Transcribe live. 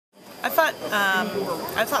I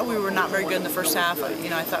thought we were not very good in the first half. You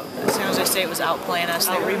know, I thought San Jose State was outplaying us.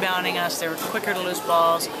 They were rebounding us. They were quicker to lose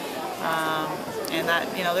balls, and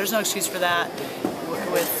that, you know, there's no excuse for that.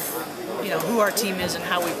 With, you know, who our team is and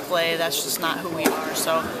how we play, that's just not who we are.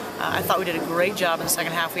 So I thought we did a great job in the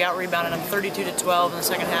second half. We out-rebounded them 32-12 in the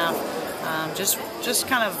second half. Just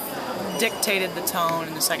kind of dictated the tone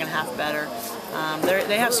in the second half better.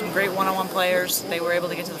 They have some great one-on-one players. They were able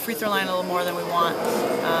to get to the free throw line a little more than we want.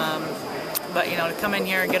 But you know, to come in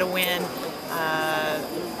here and get a win,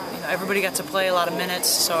 you know, everybody got to play a lot of minutes,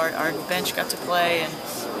 so our bench got to play, and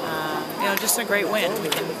you know, just a great win. We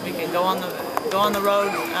can go on the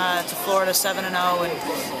road to Florida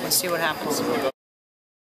 7-0 and see what happens.